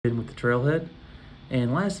With the Trailhead.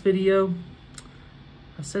 And last video,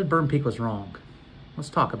 I said Berm Peak was wrong. Let's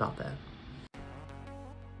talk about that.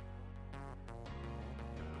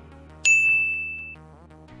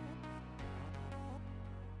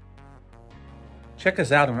 Check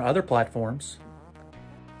us out on other platforms.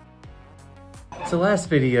 So last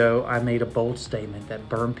video, I made a bold statement that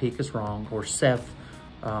Berm Peak is wrong, or Seth,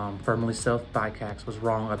 formerly Seth Bike Hacks, was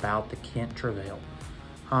wrong about the Kent Trouvaille.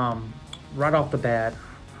 Right off the bat,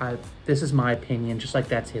 this is my opinion, just like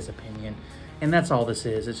that's his opinion. And that's all this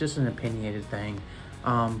is. It's just an opinionated thing.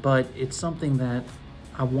 But it's something that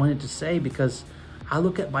I wanted to say because I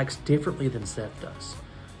look at bikes differently than Seth does.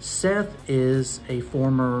 Seth is a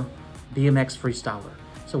former BMX freestyler.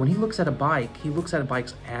 So when he looks at a bike, he looks at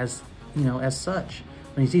bikes as, as such.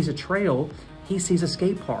 When he sees a trail, he sees a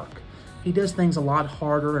skate park. He does things a lot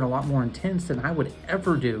harder and a lot more intense than I would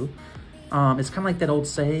ever do. It's kind of like that old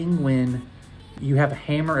saying, when you have a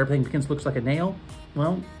hammer, everything looks like a nail.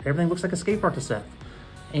 Well, everything looks like a skate park to Seth.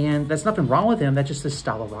 And that's nothing wrong with him, that's just his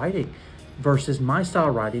style of riding. Versus my style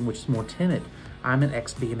of riding, which is more timid. I'm an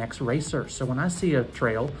ex-BMX racer, so when I see a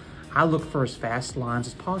trail, I look for as fast lines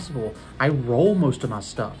as possible. I roll most of my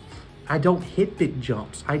stuff. I don't hit big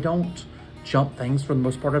jumps. I don't jump things for the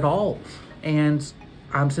most part at all. And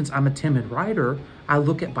since I'm a timid rider, I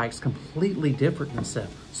look at bikes completely different than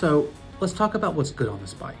Seth. So let's talk about what's good on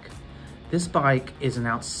this bike. This bike is an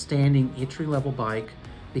outstanding entry-level bike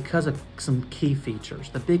because of some key features.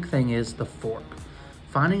 The big thing is the fork.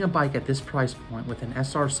 Finding a bike at this price point with an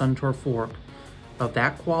SR Suntour fork of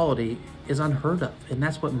that quality is unheard of, and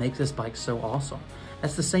that's what makes this bike so awesome.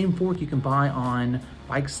 That's the same fork you can buy on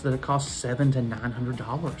bikes that cost $700 to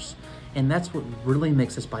 $900, and that's what really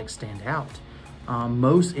makes this bike stand out.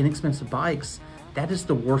 Most inexpensive bikes, that is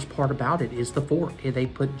the worst part about it, is the fork. They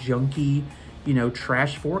put junky,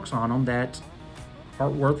 trash forks on them that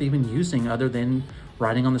aren't worth even using other than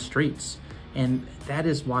riding on the streets. And that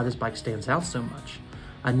is why this bike stands out so much.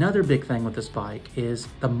 Another big thing with this bike is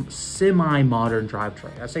the semi-modern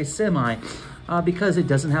drivetrain. I say semi because it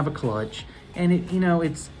doesn't have a clutch, and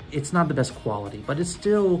it's not the best quality, but it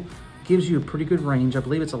still gives you a pretty good range. I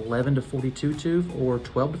believe it's 11 to 42 tooth or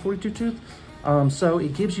 12 to 42 tooth. So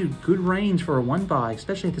it gives you good range for a one bike,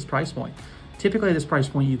 especially at this price point. Typically at this price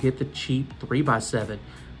point, you get the cheap 3x7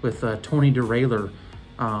 with a 20 derailleur,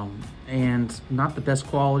 and not the best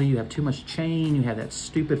quality. You have too much chain. You have that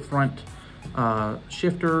stupid front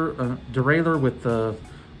shifter derailleur with the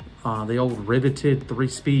old riveted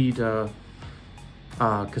 3-speed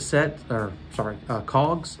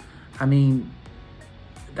cogs. I mean,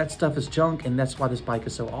 that stuff is junk, and that's why this bike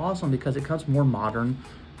is so awesome, because it comes more modern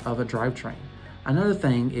of a drivetrain. Another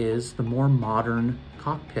thing is the more modern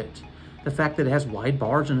cockpit. The fact that it has wide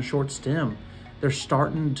bars and a short stem. They're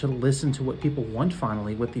starting to listen to what people want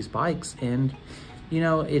finally with these bikes. And,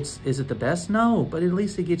 is it the best? No, but at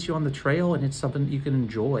least it gets you on the trail and it's something you can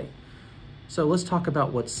enjoy. So let's talk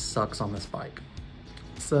about what sucks on this bike.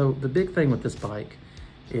 So the big thing with this bike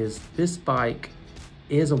is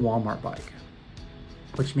a Walmart bike,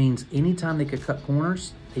 which means anytime they could cut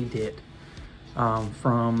corners, they did.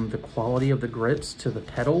 From the quality of the grips to the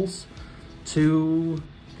pedals to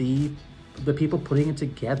the people putting it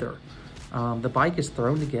together. The bike is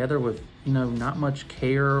thrown together with, not much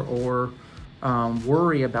care or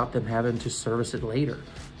worry about them having to service it later.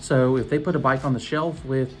 So if they put a bike on the shelf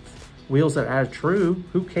with wheels that are true,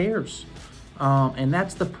 who cares? And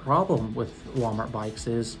that's the problem with Walmart bikes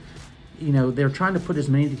is, they're trying to put as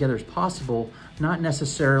many together as possible, not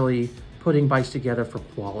necessarily putting bikes together for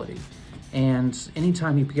quality. And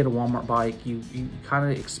anytime you get a Walmart bike, you kind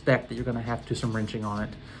of expect that you're going to have to do some wrenching on it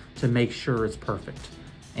to make sure it's perfect.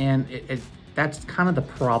 And that's kind of the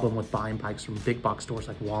problem with buying bikes from big box stores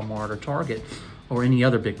like Walmart or Target or any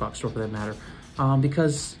other big box store for that matter,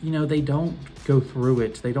 because they don't go through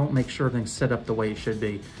it. They don't make sure everything's set up the way it should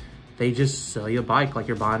be. They just sell you a bike like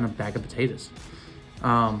you're buying a bag of potatoes.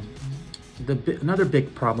 Another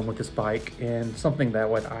big problem with this bike, and something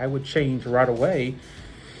that I would change right away,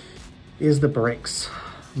 is the brakes.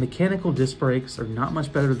 Mechanical disc brakes are not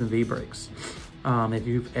much better than V-brakes. If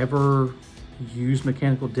you've ever used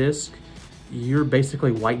mechanical disc, you're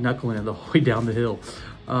basically white knuckling it the whole way down the hill.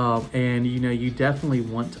 And you definitely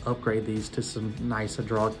want to upgrade these to some nice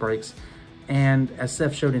hydraulic brakes. And as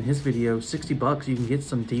Seth showed in his video, 60 bucks, you can get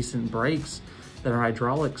some decent brakes that are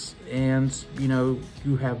hydraulics, and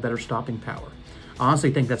you have better stopping power. I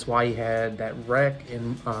honestly think that's why he had that wreck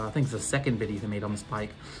in, I think it's the second video he made on this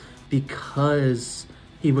bike, because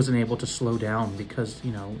he wasn't able to slow down because,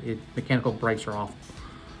 mechanical brakes are off.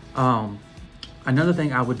 Another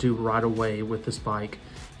thing I would do right away with this bike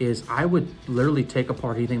is I would literally take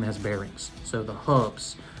apart anything that has bearings. So the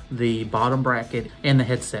hubs, the bottom bracket, and the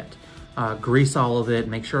headset. Grease all of it,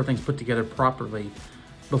 make sure everything's put together properly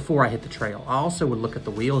before I hit the trail. I also would look at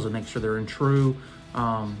the wheels and make sure they're in true.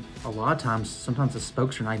 A lot of times, sometimes the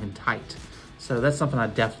spokes are not even tight. So that's something I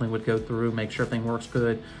definitely would go through, make sure everything works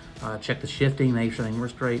good, check the shifting, make sure everything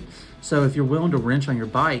works great. So if you're willing to wrench on your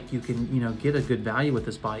bike, you can, you know, get a good value with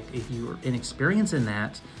this bike. If you're inexperienced in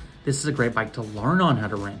that, this is a great bike to learn on how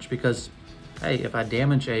to wrench, because, hey, if I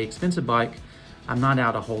damage a expensive bike, I'm not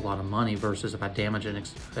out a whole lot of money versus if I damage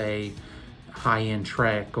a high-end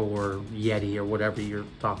Trek or Yeti or whatever you're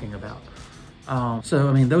talking about. So,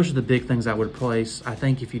 I mean, those are the big things I would place. I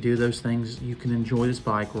think if you do those things, you can enjoy this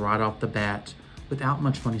bike right off the bat without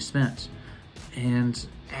much money spent. And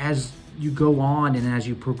as you go on and as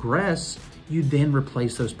you progress, you then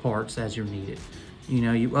replace those parts as you're needed. You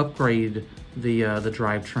know, you upgrade the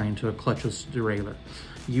drivetrain to a clutchless derailleur.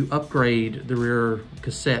 You upgrade the rear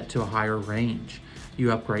cassette to a higher range.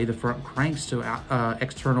 You upgrade the front cranks to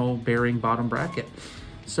external bearing bottom bracket.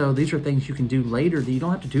 So these are things you can do later that you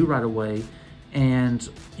don't have to do right away. And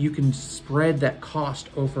you can spread that cost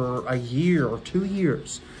over a year or 2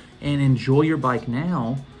 years and enjoy your bike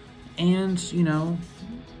now, and, you know,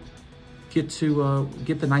 get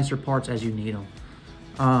the nicer parts as you need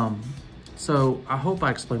them. So I hope I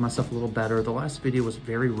explained myself a little better. The last video was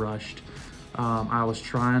very rushed. I was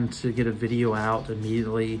trying to get a video out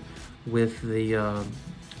immediately with the,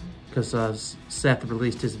 because Seth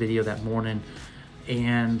released his video that morning,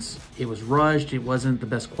 and it was rushed, it wasn't the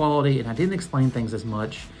best quality, and I didn't explain things as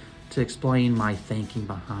much to explain my thinking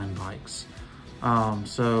behind bikes.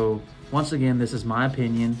 So once again, this is my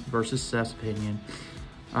opinion versus Seth's opinion.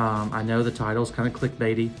 I know the title is kind of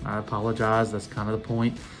clickbaity. I apologize, that's kind of the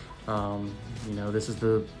point. You know, this is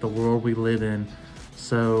the world we live in.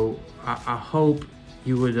 So I hope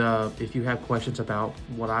you would, if you have questions about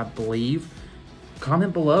what I believe,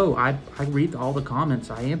 comment below. I read all the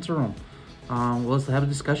comments, I answer them. Let's have a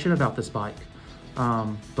discussion about this bike.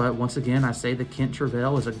 But once again, I say the Kent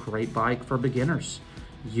Trouvaille is a great bike for beginners.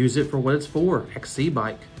 Use it for what it's for, XC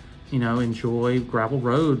bike. You know, enjoy gravel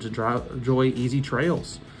roads, enjoy easy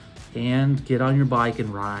trails, and get on your bike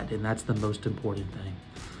and ride, and that's the most important thing.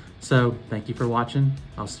 So, thank you for watching.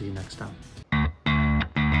 I'll see you next time.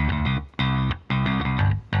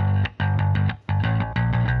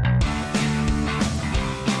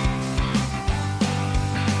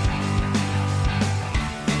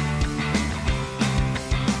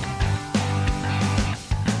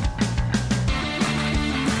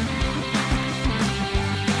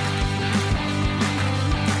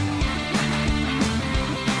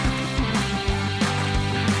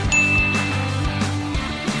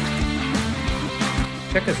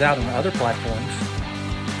 Check us out on other platforms.